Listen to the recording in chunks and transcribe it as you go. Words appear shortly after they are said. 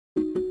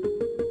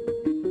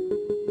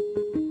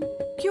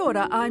Kia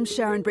ora, I'm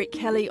Sharon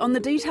Brett-Kelly. On The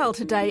Detail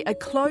today, a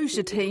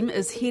closure team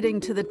is heading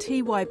to the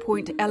Tiwai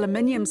Point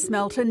aluminium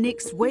smelter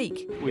next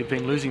week. We've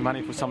been losing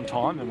money for some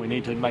time and we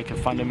need to make a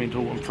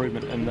fundamental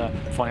improvement in the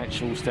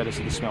financial status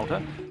of the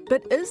smelter.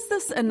 But is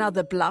this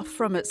another bluff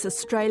from its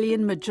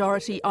Australian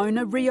majority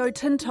owner, Rio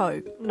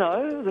Tinto?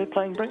 No, they're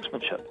playing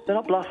brinksmanship. They're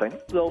not bluffing.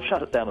 They'll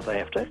shut it down if they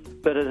have to.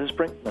 But it is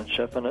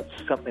brinksmanship, and it's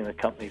something the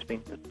company's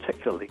been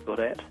particularly good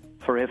at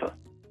forever.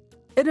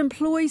 It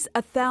employs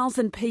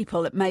 1,000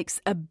 people. It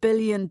makes $1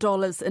 billion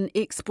in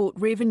export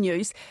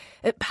revenues.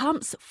 It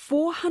pumps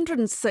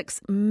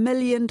 $406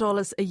 million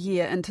a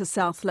year into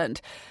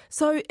Southland.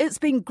 So it's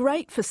been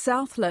great for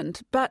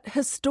Southland, but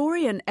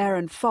historian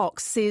Aaron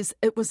Fox says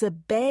it was a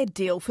bad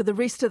deal for the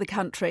rest of the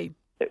country.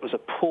 It was a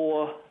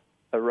poor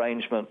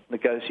arrangement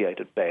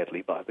negotiated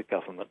badly by the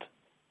government.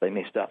 They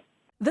messed up.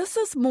 This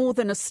is more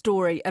than a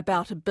story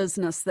about a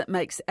business that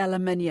makes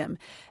aluminium.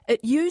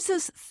 It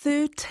uses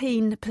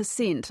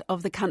 13%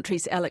 of the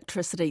country's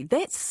electricity.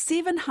 That's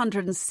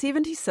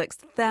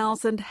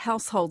 776,000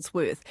 households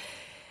worth.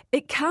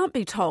 It can't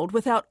be told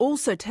without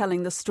also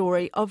telling the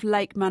story of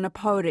Lake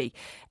Manapōuri.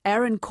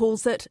 Aaron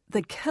calls it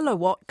the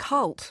kilowatt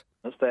cult.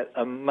 It's that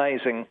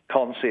amazing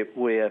concept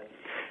where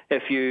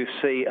if you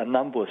see a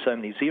number with so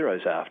many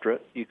zeros after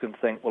it, you can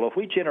think, well, if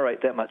we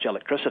generate that much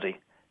electricity,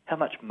 how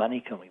much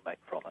money can we make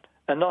from it?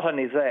 And not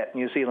only that,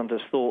 New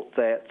Zealanders thought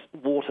that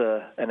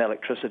water and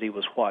electricity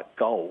was white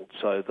gold,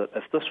 so that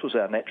if this was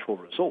our natural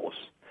resource,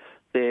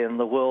 then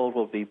the world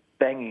will be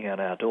banging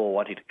on our door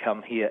wanting to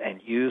come here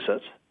and use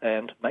it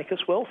and make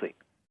us wealthy.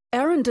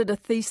 Aaron did a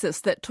thesis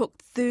that took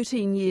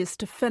 13 years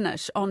to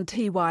finish on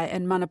Tiwai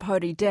and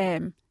Manapōuri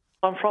Dam.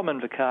 I'm from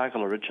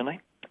Invercargill originally,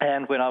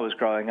 and when I was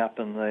growing up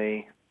in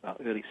the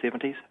early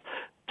 70s,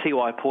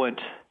 Tiwai Point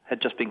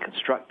had just been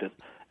constructed,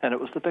 and it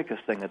was the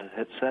biggest thing that had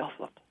hit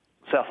Southland.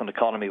 Southland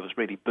economy was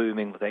really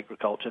booming with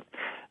agriculture,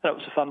 and it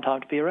was a fun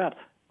time to be around.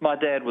 My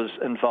dad was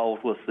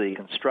involved with the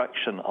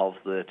construction of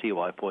the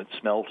Tiwai Point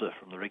smelter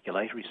from the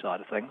regulatory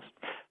side of things,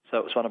 so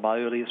it was one of my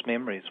earliest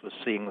memories was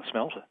seeing the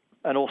smelter.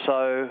 And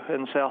also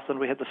in Southland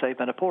we had the Save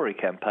Manapōuri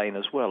campaign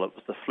as well. It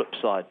was the flip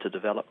side to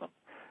development.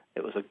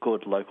 It was a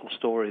good local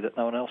story that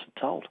no one else had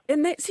told.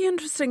 And that's the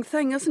interesting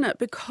thing, isn't it?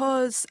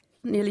 Because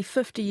nearly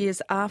 50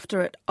 years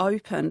after it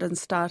opened and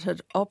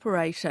started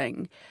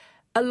operating,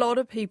 a lot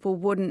of people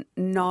wouldn't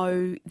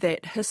know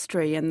that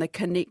history and the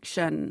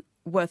connection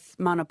with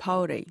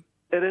Manapōuri.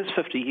 It is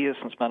 50 years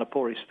since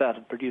Manapōuri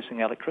started producing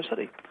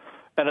electricity,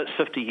 and it's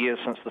 50 years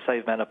since the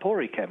Save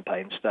Manapōuri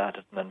campaign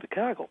started in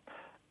Invercargill.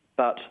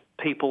 But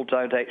people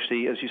don't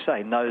actually, as you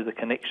say, know the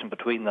connection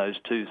between those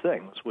two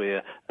things,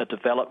 where a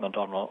development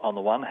on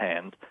the one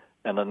hand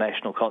and a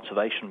national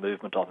conservation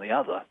movement on the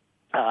other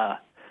are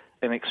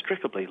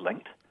inextricably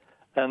linked.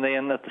 And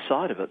then at the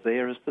side of it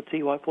there is the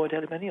Tiwai Point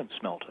aluminium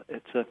smelter.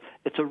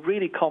 It's a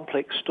really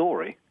complex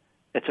story.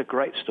 It's a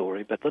great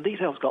story, but the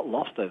details got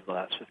lost over the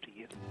last 50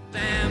 years.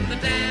 Damn,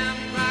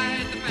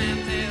 cried the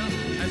fantail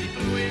as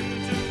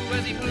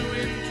he flew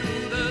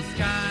into the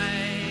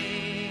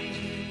sky.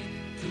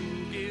 To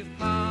give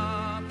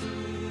power to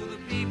the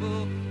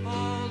people,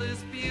 all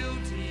this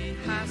beauty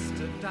has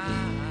to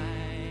die.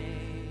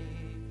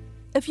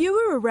 If you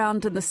were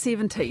around in the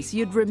 70s,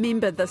 you'd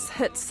remember this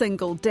hit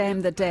single,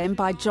 Damn the Dam,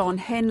 by John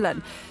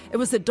Hanlon. It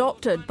was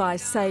adopted by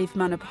Save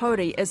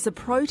Manapōuri as the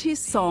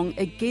protest song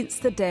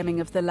against the damming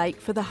of the lake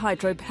for the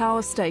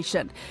hydropower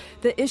station.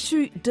 The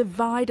issue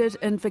divided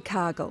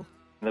Invercargill.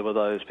 There were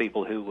those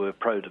people who were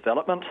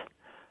pro-development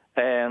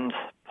and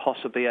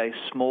possibly a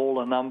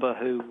smaller number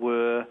who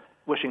were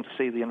wishing to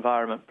see the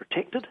environment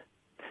protected.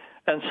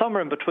 And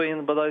somewhere in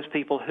between were those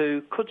people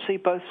who could see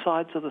both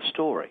sides of the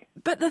story.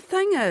 But the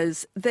thing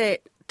is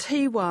that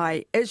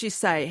Tiwai, as you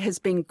say, has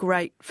been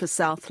great for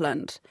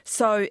Southland.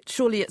 So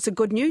surely it's a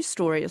good news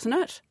story, isn't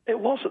it? It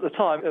was at the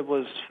time. It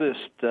was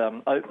first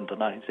opened in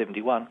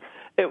 1971.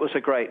 It was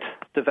a great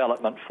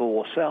development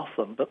for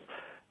Southland. But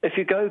if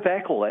you go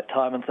back all that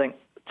time and think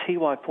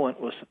Tiwai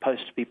Point was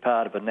supposed to be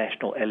part of a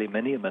national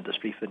aluminium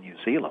industry for New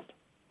Zealand,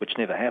 which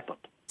never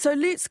happened. So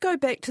let's go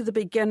back to the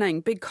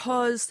beginning,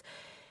 because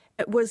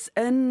it was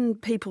in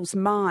people's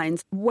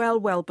minds well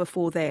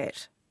before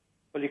that.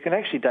 Well, you can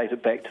actually date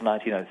it back to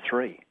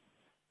 1903,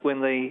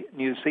 when the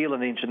New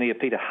Zealand engineer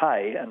Peter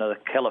Hay and a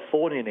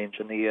Californian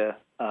engineer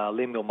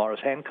Lemuel Morris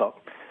Hancock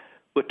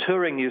were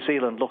touring New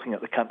Zealand looking at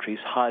the country's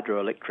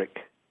hydroelectric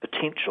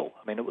potential.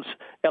 I mean,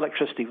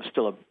 electricity was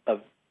still a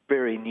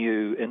very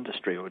new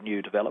industry or a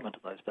new development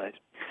in those days.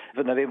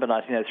 In November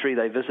 1903,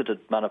 they visited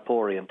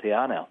Manapōuri and Te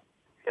Anau.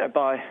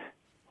 By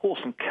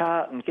horse and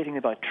cart and getting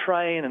there by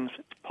train and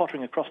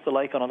pottering across the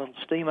lake on a little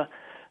steamer,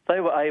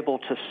 they were able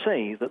to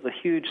see that the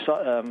huge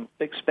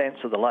expanse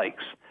of the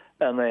lakes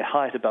and their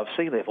height above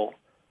sea level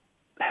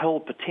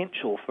held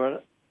potential for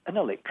an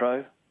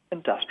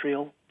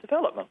electro-industrial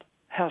development.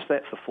 How's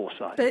that for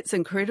foresight? That's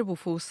incredible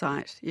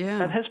foresight,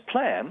 yeah. And his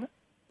plan,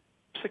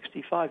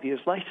 65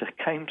 years later,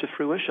 came to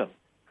fruition,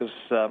 because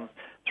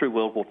through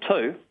World War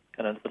II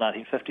and into the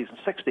 1950s and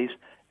 60s,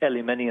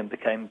 aluminium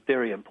became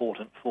very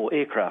important for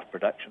aircraft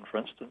production, for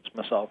instance,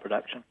 missile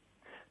production.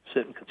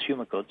 certain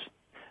consumer goods.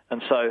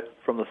 And so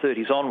from the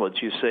 30s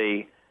onwards, you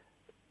see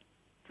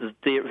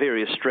the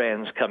various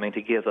strands coming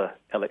together,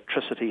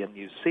 electricity in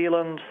New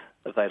Zealand,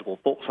 available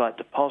bauxite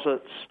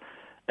deposits,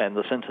 and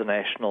this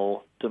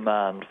international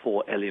demand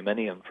for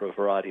aluminium for a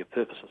variety of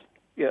purposes.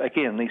 Yeah,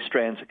 again, these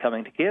strands are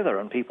coming together,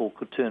 and people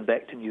could turn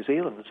back to New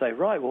Zealand and say,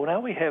 right, well, now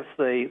we have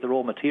the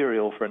raw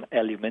material for an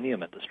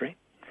aluminium industry.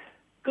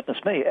 Goodness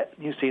me,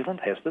 New Zealand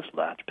has this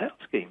large power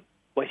scheme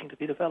waiting to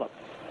be developed.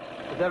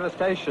 The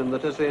devastation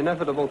that is the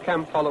inevitable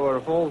camp follower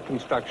of all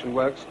construction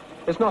works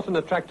is not an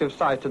attractive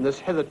sight in this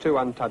hitherto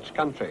untouched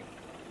country.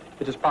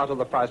 It is part of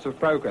the price of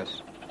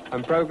progress,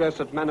 and progress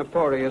at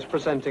Manapuri is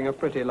presenting a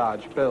pretty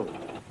large bill.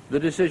 The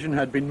decision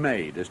had been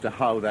made as to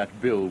how that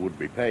bill would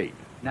be paid.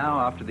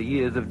 Now, after the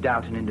years of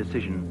doubt and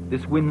indecision,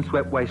 this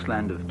wind-swept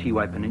wasteland of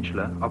Tiwai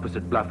Peninsula,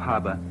 opposite Bluff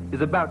Harbour,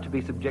 is about to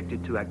be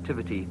subjected to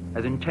activity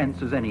as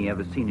intense as any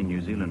ever seen in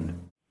New Zealand.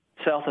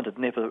 Southland had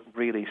never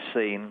really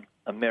seen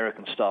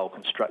American-style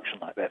construction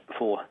like that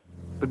before.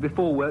 But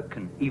before work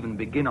can even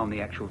begin on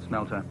the actual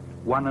smelter,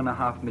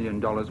 $1.5 million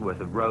worth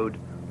of road,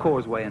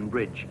 causeway and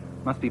bridge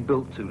must be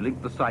built to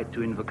link the site to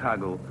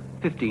Invercargill,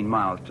 15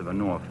 miles to the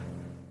north.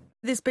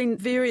 There's been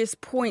various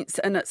points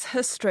in its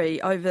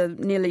history over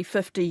nearly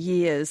 50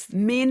 years,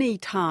 many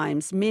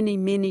times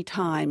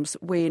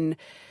when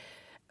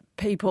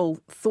people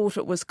thought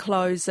it was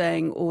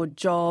closing or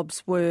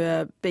jobs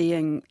were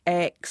being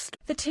axed.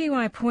 The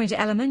Tiwai Point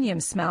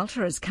aluminium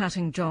smelter is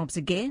cutting jobs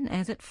again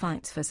as it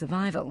fights for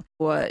survival.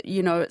 Or,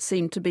 it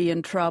seemed to be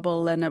in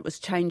trouble and it was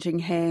changing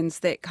hands,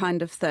 that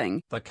kind of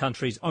thing. The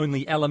country's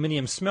only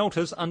aluminium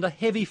smelter's under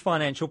heavy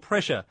financial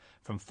pressure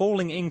from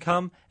falling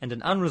income and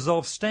an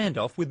unresolved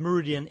standoff with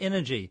Meridian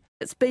Energy.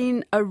 It's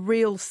been a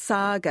real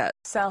saga.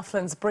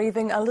 Southland's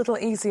breathing a little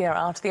easier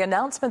after the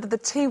announcement that the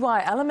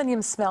Tiwai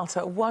aluminium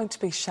smelter won't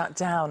be shut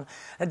down.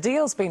 A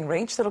deal's been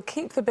reached that'll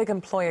keep the big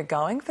employer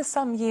going for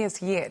some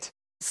years yet.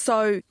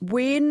 So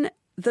when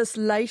this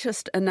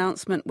latest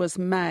announcement was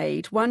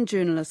made, one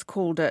journalist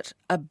called it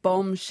a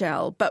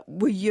bombshell, but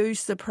were you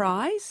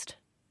surprised?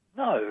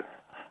 No,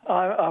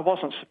 I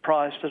wasn't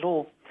surprised at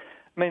all.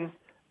 I mean,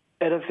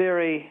 at a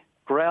very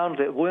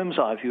worm's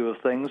eye view of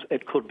things,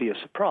 it could be a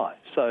surprise.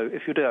 So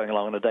if you're going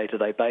along on a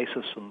day-to-day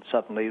basis and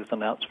suddenly there's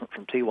an announcement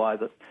from Tiwai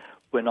that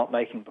we're not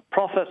making a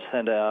profit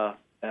and our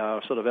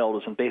sort of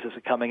elders and betters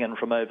are coming in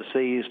from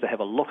overseas to have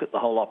a look at the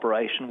whole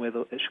operation,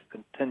 whether it should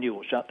continue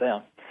or shut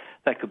down,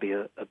 that could be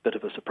a bit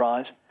of a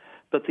surprise.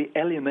 But the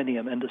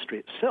aluminium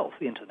industry itself,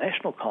 the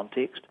international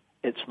context,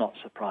 it's not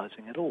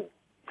surprising at all.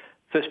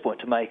 First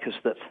point to make is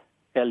that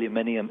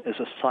aluminium is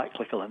a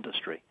cyclical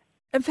industry.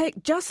 In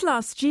fact, just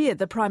last year,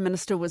 the Prime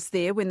Minister was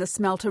there when the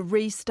smelter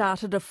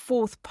restarted a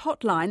fourth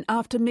potline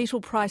after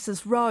metal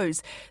prices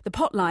rose. The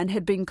potline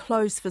had been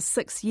closed for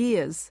 6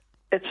 years.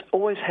 It's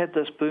always had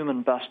this boom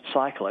and bust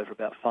cycle over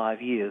about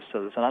 5 years.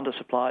 So there's an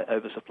undersupply,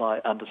 oversupply,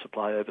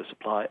 undersupply,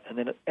 oversupply, and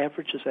then it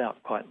averages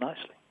out quite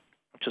nicely,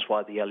 which is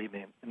why the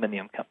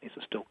aluminium companies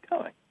are still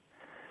going.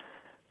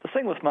 The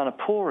thing with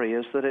Manapuri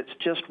is that it's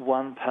just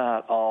one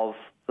part of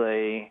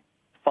the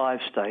 5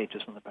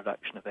 stages in the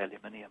production of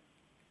aluminium.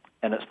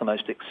 And it's the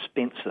most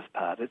expensive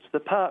part. It's the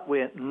part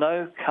where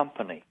no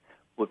company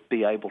would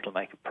be able to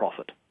make a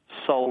profit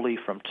solely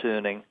from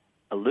turning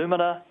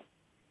alumina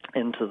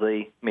into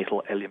the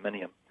metal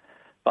aluminium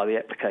by the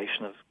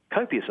application of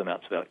copious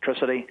amounts of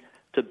electricity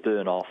to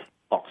burn off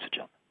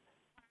oxygen.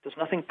 There's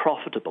nothing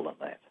profitable in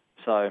that.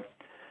 So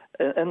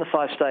in the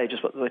 5 stages,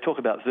 they talk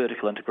about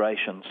vertical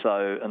integration.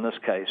 So in this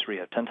case,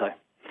 Rio Tinto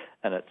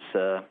and its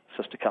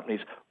sister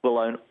companies will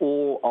own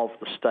all of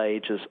the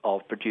stages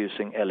of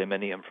producing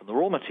aluminium from the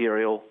raw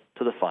material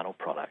to the final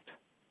product.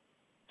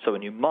 So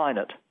when you mine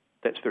it,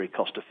 that's very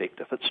cost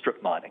effective. It's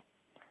strip mining.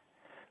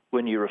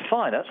 When you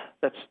refine it,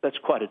 that's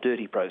quite a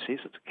dirty process.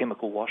 It's a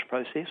chemical wash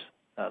process,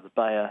 the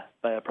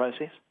Bayer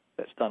process.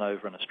 That's done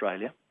over in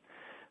Australia.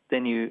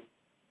 Then you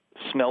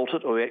smelt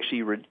it, or actually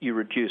you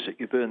reduce it.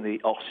 You burn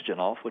the oxygen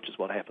off, which is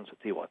what happens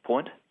at Tiwai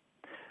Point.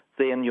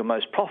 Then your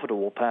most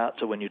profitable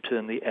parts are when you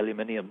turn the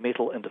aluminium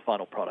metal into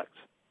final products,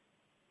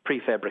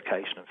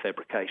 prefabrication and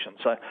fabrication.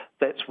 So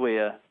that's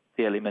where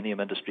the aluminium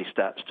industry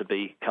starts to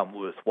become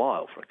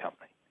worthwhile for a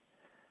company.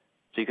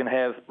 So you can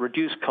have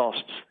reduced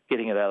costs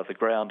getting it out of the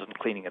ground and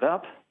cleaning it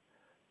up,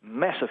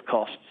 massive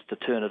costs to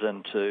turn it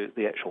into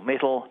the actual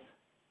metal,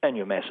 and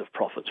your massive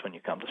profits when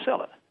you come to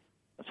sell it.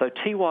 And so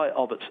Tiwai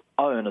of its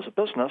own as a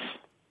business,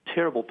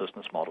 terrible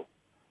business model.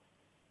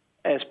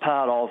 As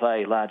part of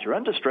a larger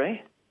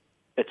industry,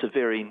 it's a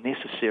very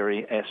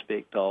necessary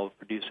aspect of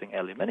producing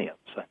aluminium.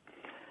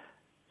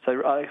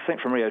 So I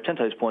think from Rio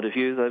Tinto's point of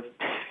view,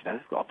 they've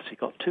obviously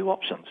got 2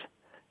 options.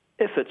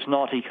 If it's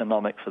not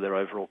economic for their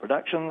overall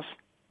productions,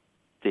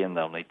 then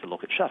they'll need to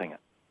look at shutting it.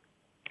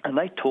 And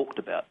they talked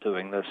about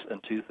doing this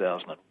in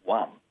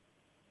 2001,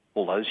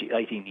 all those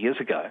 18 years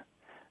ago.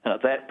 And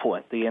at that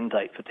point, the end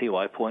date for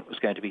Tiwai Point was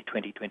going to be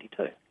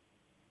 2022.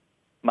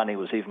 Money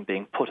was even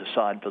being put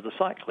aside for the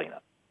site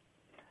cleanup.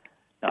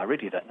 Now, I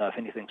really don't know if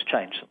anything's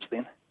changed since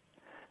then.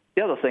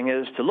 The other thing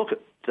is to look at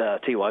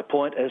Tiwai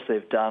Point, as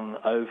they've done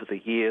over the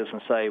years,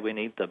 and say we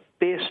need the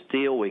best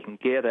deal we can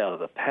get out of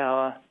the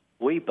power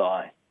we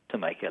buy to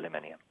make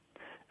aluminium.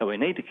 And we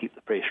need to keep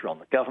the pressure on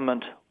the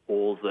government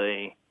or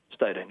the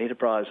state-owned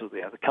enterprise or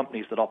the other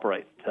companies that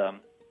operate the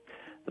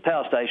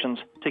power stations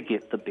to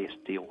get the best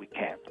deal we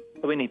can.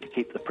 But we need to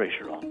keep the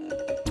pressure on.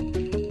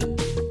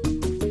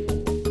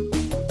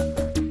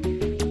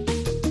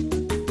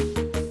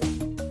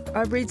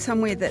 I read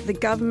somewhere that the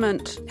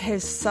government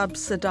has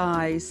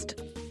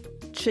subsidised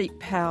cheap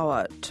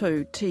power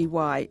to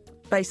Tiwai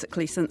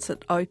basically since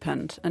it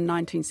opened in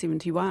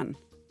 1971.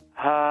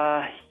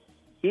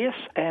 Yes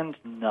and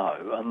no,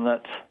 and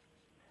that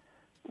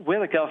where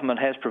the government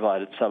has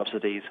provided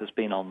subsidies has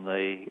been on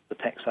the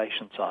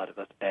taxation side of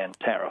it and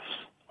tariffs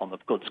on the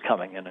goods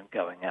coming in and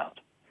going out.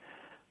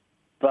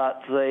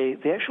 But the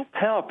actual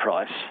power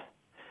price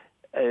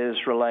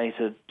is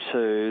related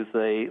to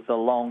the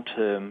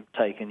long-term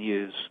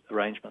take-and-use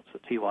arrangements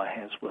that Tiwai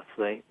has with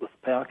the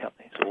power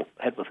companies, or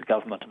had with the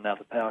government and now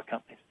the power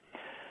companies.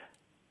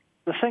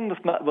 The thing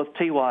with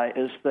Tiwai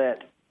is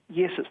that,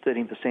 yes, it's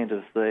 13%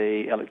 of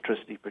the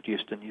electricity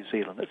produced in New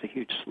Zealand. It's a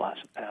huge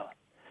slice of power.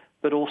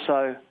 But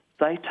also,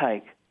 they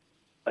take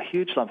a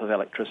huge lump of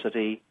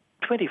electricity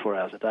 24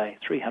 hours a day,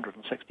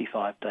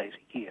 365 days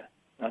a year.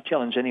 And I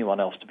challenge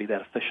anyone else to be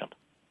that efficient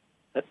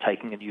at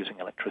taking and using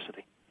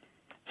electricity.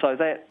 So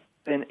that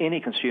then any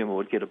consumer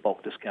would get a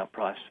bulk discount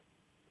price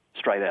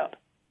straight out.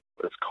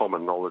 It's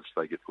common knowledge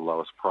they get the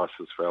lowest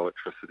prices for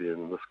electricity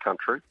in this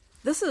country.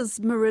 This is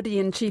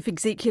Meridian Chief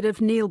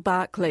Executive Neil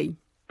Barclay.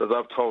 But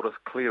they've told us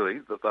clearly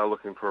that they're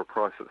looking for a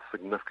price that's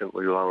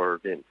significantly lower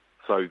again.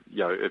 So,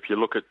 if you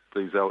look at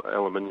these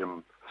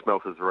aluminium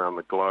smelters around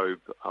the globe,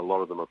 a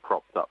lot of them are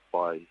propped up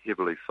by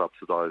heavily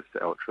subsidised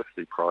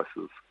electricity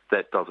prices.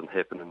 That doesn't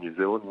happen in New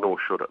Zealand, nor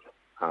should it.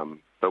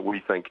 But we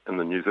think in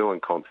the New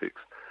Zealand context,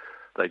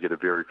 they get a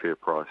very fair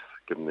price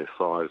given their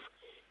size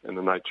and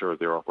the nature of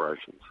their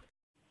operations.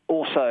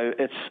 Also,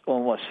 it's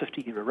almost a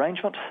 50-year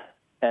arrangement,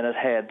 and it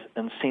had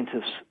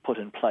incentives put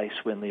in place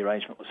when the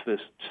arrangement was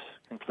first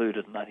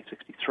concluded in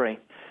 1963.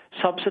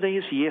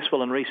 Subsidies, yes,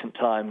 well, in recent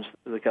times,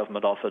 the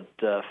government offered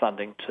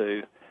funding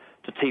to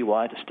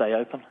Tiwai to stay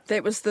open.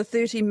 That was the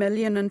 $30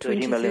 million in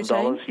 2013? $30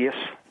 million, yes.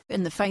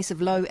 In the face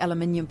of low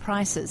aluminium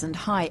prices and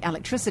high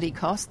electricity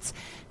costs,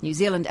 New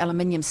Zealand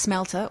Aluminium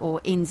Smelter,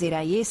 or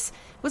NZAS,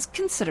 was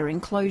considering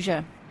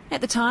closure.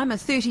 At the time, a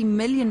 $30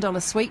 million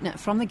sweetener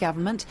from the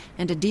government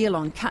and a deal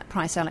on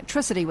cut-price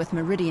electricity with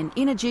Meridian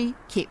Energy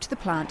kept the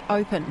plant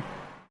open.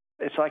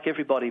 It's like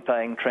everybody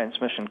paying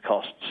transmission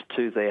costs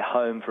to their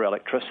home for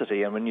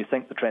electricity, and when you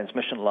think the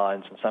transmission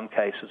lines in some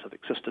cases have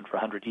existed for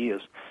 100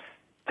 years,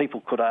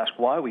 people could ask,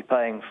 why are we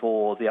paying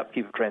for the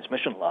upkeep of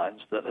transmission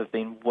lines that have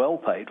been well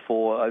paid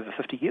for over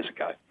 50 years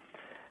ago?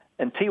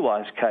 In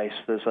Tiwai's case,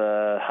 there's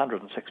a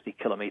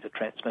 160-kilometre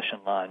transmission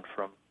line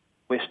from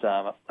West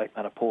Arm up Lake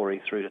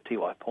Manapori through to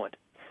Tiwai Point.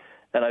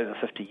 And over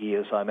 50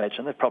 years, I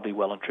imagine, they've probably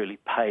well and truly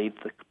paid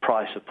the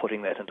price of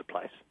putting that into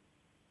place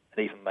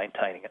and even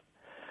maintaining it.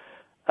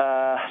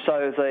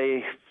 So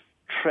the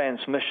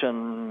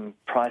transmission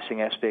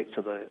pricing aspects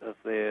of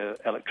their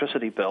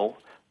electricity bill,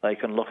 they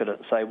can look at it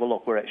and say, well,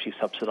 look, we're actually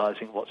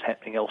subsidising what's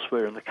happening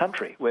elsewhere in the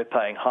country. We're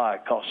paying higher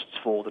costs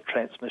for the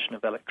transmission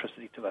of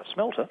electricity to our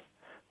smelter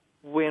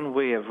when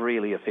we have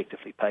really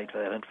effectively paid for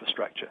that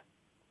infrastructure,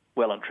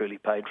 well and truly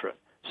paid for it.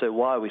 So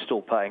why are we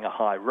still paying a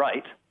high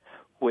rate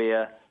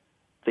where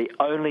the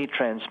only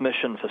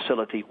transmission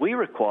facility we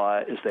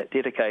require is that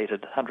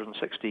dedicated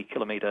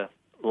 160-kilometre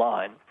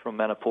line from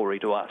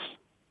Manapori to us?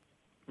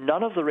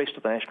 None of the rest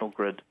of the national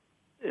grid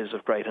is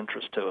of great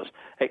interest to us,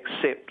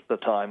 except the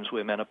times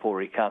where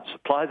Manapori can't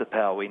supply the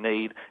power we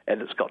need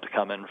and it's got to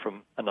come in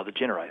from another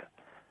generator.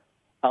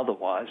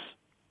 Otherwise,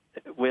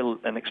 we're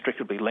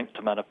inextricably linked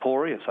to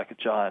Manapori. It's like a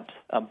giant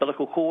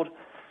umbilical cord,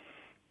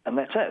 and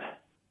that's it.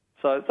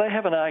 So they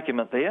have an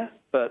argument there,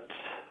 but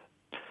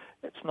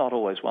it's not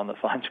always one that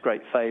finds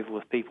great favour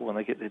with people when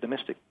they get their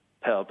domestic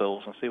power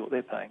bills and see what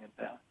they're paying in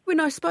power. When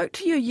I spoke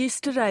to you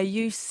yesterday,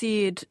 you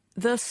said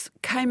this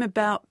came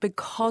about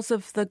because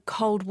of the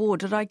Cold War.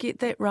 Did I get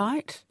that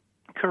right?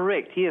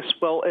 Correct, yes.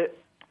 Well,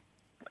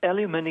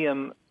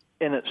 aluminium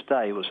in its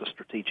day was a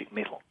strategic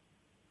metal.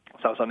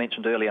 So as I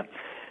mentioned earlier,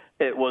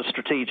 it was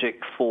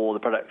strategic for the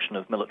production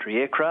of military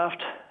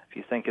aircraft. If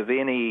you think of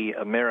any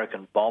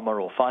American bomber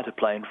or fighter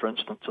plane, for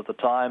instance, at the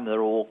time,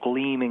 they're all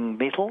gleaming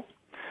metal.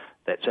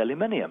 That's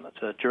aluminium.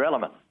 It's a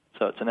duralumin.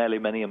 So it's an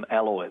aluminium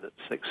alloy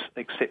that's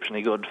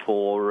exceptionally good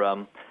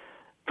for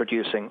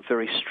producing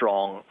very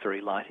strong, very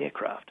light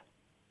aircraft.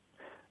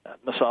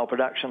 Missile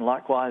production,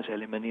 likewise,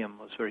 aluminium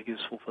was very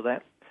useful for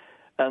that.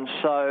 And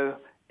so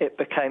it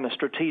became a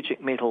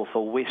strategic metal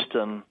for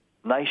Western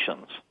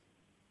nations,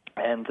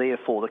 and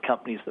therefore the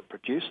companies that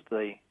produced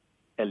the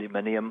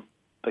aluminium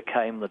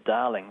became the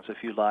darlings, if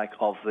you like,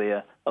 of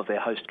their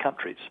host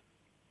countries.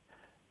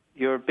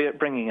 You're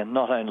bringing in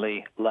not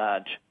only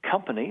large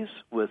companies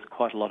with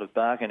quite a lot of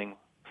bargaining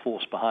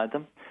force behind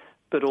them,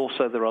 but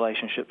also the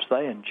relationships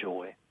they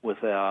enjoy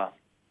with our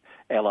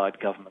allied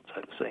governments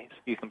overseas.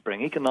 You can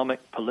bring economic,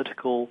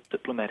 political,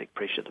 diplomatic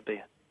pressure to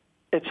bear.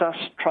 It's us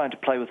trying to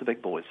play with the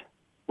big boys.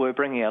 We're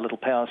bringing our little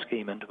power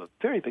scheme into a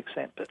very big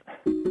sandpit.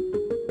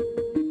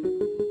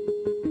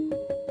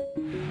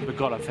 We've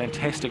got a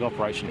fantastic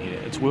operation here.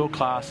 It's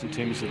world-class in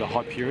terms of the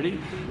high purity,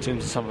 in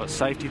terms of some of its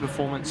safety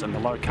performance and the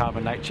low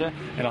carbon nature,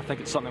 and I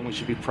think it's something we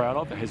should be proud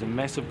of. It has a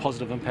massive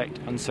positive impact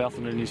on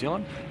Southland and New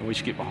Zealand, and we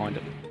should get behind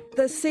it.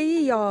 The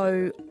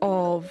CEO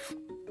of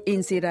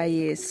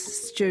NZAS,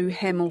 Stu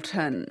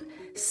Hamilton,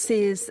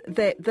 says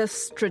that this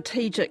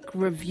strategic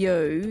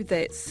review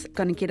that's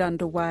going to get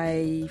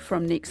underway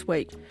from next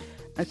week,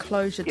 a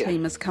closure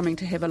team is coming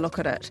to have a look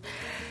at it.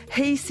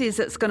 He says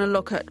it's going to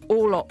look at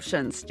all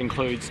options. It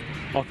includes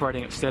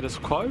operating at status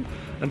quo,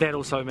 and that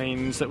also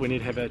means that we need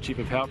to have a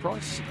cheaper power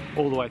price,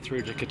 all the way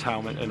through to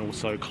curtailment and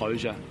also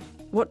closure.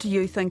 What do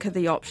you think are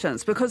the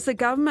options? Because the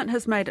government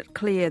has made it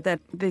clear that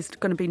there's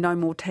going to be no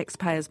more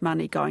taxpayers'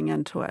 money going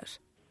into it.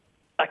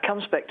 It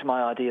comes back to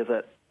my idea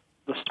that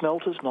the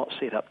smelter's not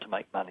set up to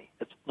make money.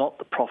 It's not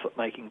the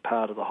profit-making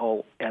part of the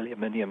whole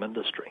aluminium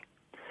industry.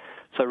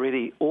 So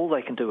really, all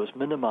they can do is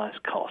minimise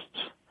costs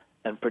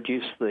and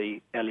produce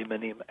the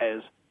aluminium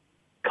as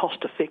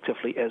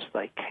cost-effectively as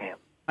they can.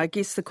 I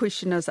guess the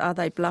question is, are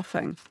they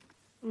bluffing?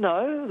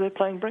 No, they're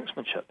playing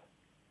brinksmanship.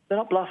 They're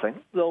not bluffing.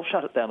 They'll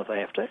shut it down if they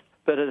have to.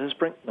 But it is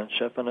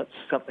brinkmanship, and it's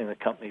something the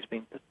company's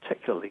been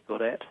particularly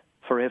good at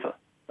forever.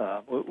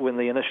 When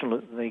the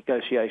initial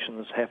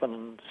negotiations happened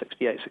in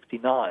 68,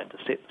 69 to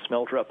set the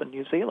smelter up in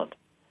New Zealand,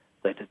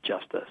 they did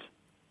just this.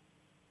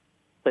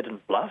 They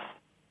didn't bluff.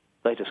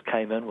 They just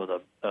came in with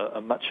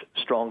a much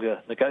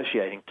stronger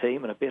negotiating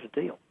team and a better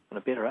deal and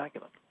a better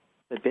argument.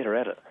 They're better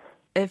at it.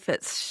 If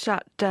it's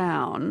shut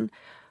down,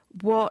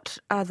 what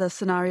are the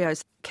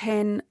scenarios?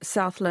 Can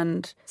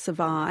Southland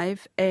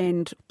survive,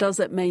 and does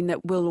it mean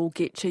that we'll all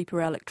get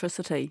cheaper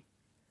electricity?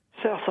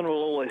 Southland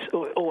will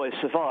always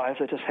survive.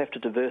 They just have to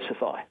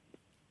diversify.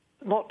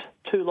 Not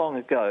too long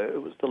ago,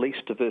 it was the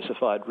least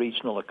diversified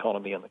regional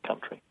economy in the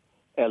country.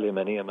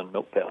 Aluminium and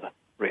milk powder,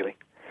 really.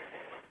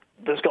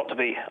 There's got to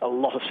be a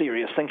lot of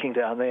serious thinking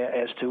down there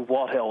as to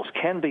what else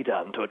can be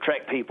done to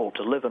attract people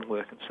to live and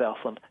work in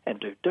Southland and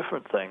do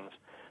different things.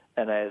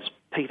 And as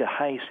Peter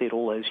Hay said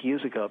all those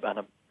years ago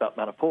about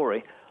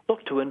Manapōuri,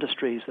 look to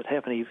industries that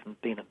haven't even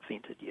been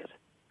invented yet.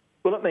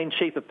 Will it mean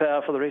cheaper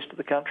power for the rest of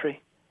the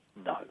country?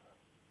 No.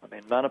 I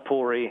mean,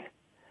 Manapōuri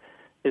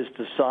is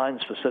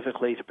designed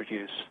specifically to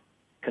produce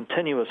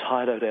continuous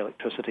high-load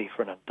electricity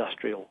for an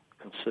industrial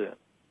concern.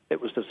 It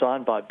was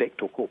designed by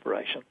Bechtel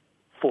Corporation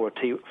for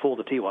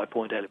the Tiwai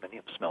Point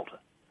aluminium smelter.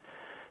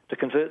 To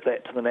convert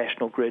that to the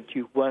national grid,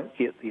 you won't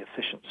get the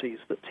efficiencies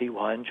that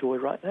Tiwai enjoy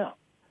right now.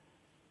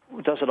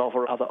 Does it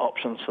offer other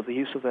options for the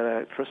use of that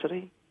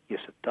electricity?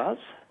 Yes, it does.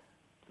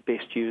 The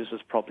best use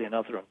is probably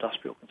another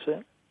industrial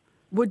concern.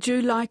 Would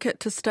you like it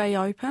to stay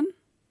open?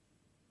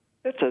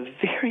 That's a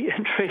very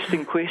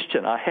interesting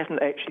question. I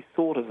hadn't actually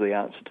thought of the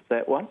answer to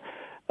that one.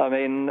 I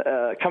mean,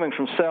 coming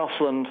from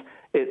Southland,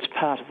 it's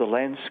part of the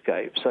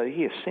landscape. So,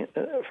 yes,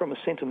 from a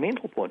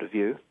sentimental point of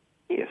view,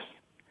 yes.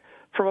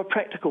 From a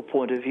practical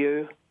point of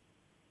view,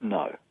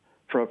 no.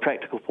 From a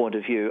practical point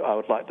of view, I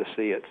would like to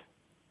see it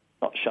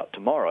not shut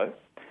tomorrow,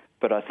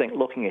 but I think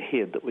looking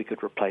ahead that we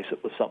could replace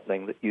it with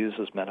something that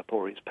uses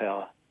Manapōuri's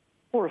power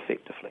more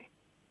effectively,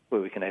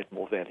 where we can add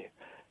more value.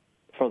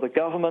 For the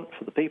government,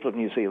 for the people of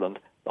New Zealand,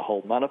 the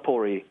whole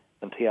Manapōuri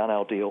and Te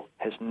Anau deal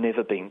has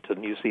never been to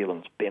New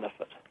Zealand's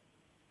benefit.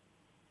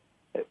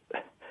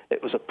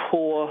 It was a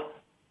poor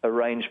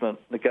arrangement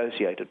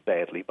negotiated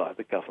badly by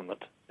the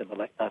government in the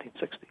late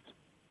 1960s.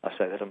 I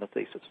say that in the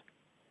thesis.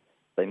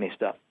 They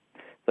messed up.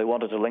 They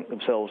wanted to link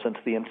themselves into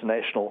the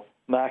international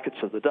markets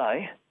of the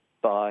day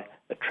by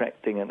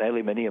attracting an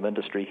aluminium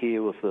industry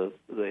here with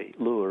the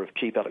lure of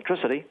cheap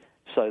electricity,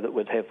 so that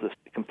we'd have this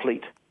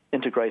complete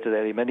integrated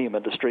aluminium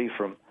industry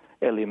from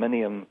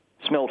aluminium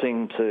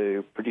smelting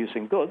to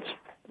producing goods.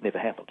 It never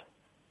happened.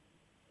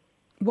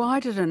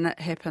 Why didn't it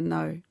happen,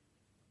 though?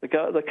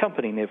 The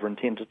company never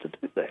intended to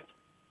do that.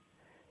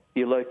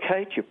 You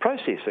locate your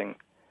processing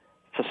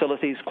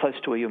facilities close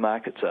to where your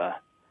markets are.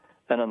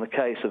 And in the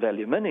case of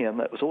aluminium,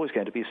 that was always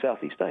going to be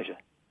Southeast Asia,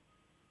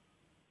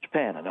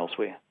 Japan and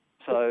elsewhere.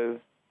 So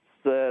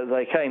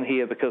they came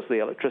here because the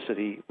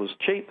electricity was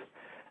cheap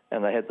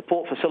and they had the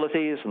port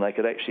facilities and they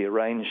could actually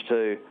arrange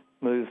to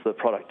move the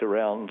product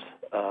around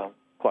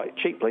quite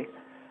cheaply.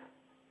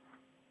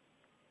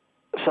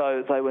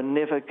 So they were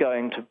never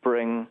going to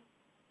bring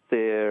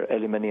their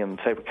aluminium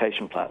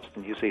fabrication plants to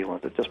New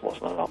Zealand. It just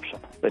wasn't an option.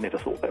 They never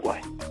thought that way.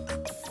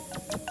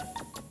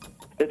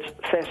 It's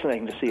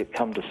fascinating to see it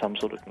come to some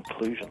sort of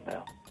conclusion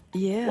now.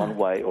 Yeah. One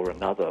way or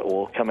another,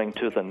 or coming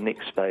to the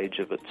next stage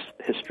of its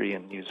history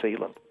in New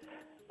Zealand.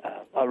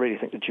 I really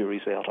think the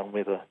jury's out on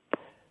whether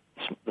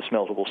the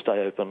smelter will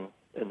stay open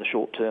in the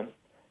short term,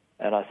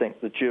 and I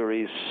think the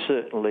jury's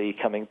certainly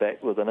coming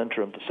back with an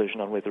interim decision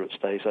on whether it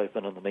stays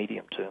open in the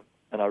medium term.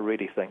 And I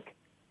really think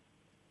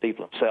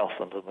people in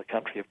Southland and the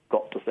country have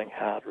got to think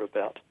harder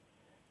about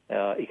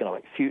our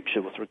economic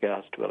future with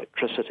regards to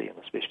electricity, and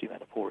especially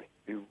Manapōuri.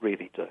 We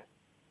really do.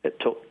 It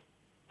took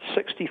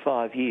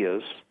 65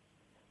 years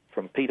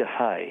from Peter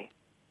Hay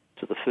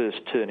to the first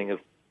turning of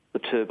the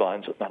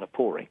turbines at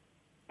Manapōuri.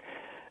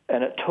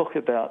 And it took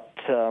about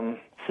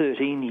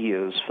 13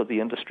 years for the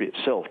industry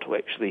itself to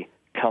actually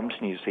come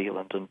to New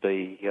Zealand and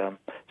be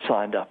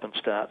signed up and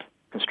start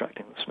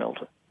constructing the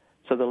smelter.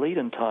 So the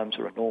lead-in times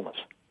are enormous.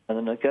 And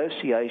the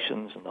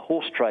negotiations and the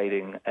horse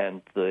trading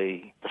and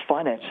the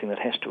financing that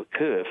has to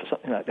occur for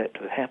something like that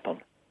to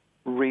happen,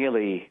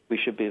 really we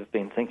should have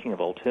been thinking of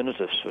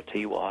alternatives for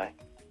Tiwai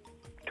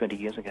 20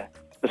 years ago.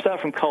 To start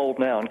from coal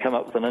now and come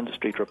up with an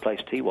industry to replace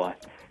Tiwai,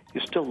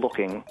 you're still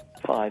looking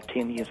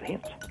 5-10 years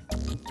ahead.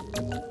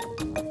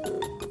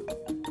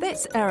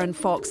 That's Aaron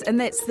Fox, and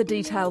that's The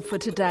Detail for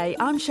today.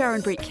 I'm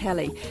Sharon Brett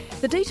Kelly.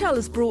 The Detail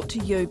is brought to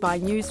you by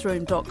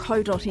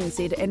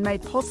newsroom.co.nz and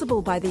made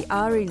possible by the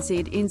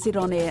RNZ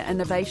NZ On Air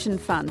Innovation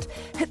Fund.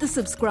 Hit the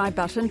subscribe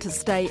button to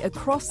stay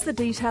across The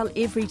Detail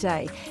every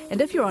day.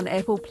 And if you're on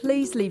Apple,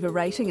 please leave a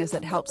rating as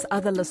it helps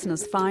other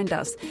listeners find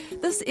us.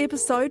 This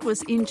episode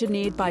was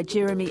engineered by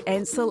Jeremy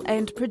Ansell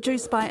and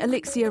produced by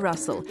Alexia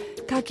Russell.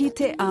 Ka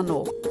kite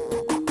anō.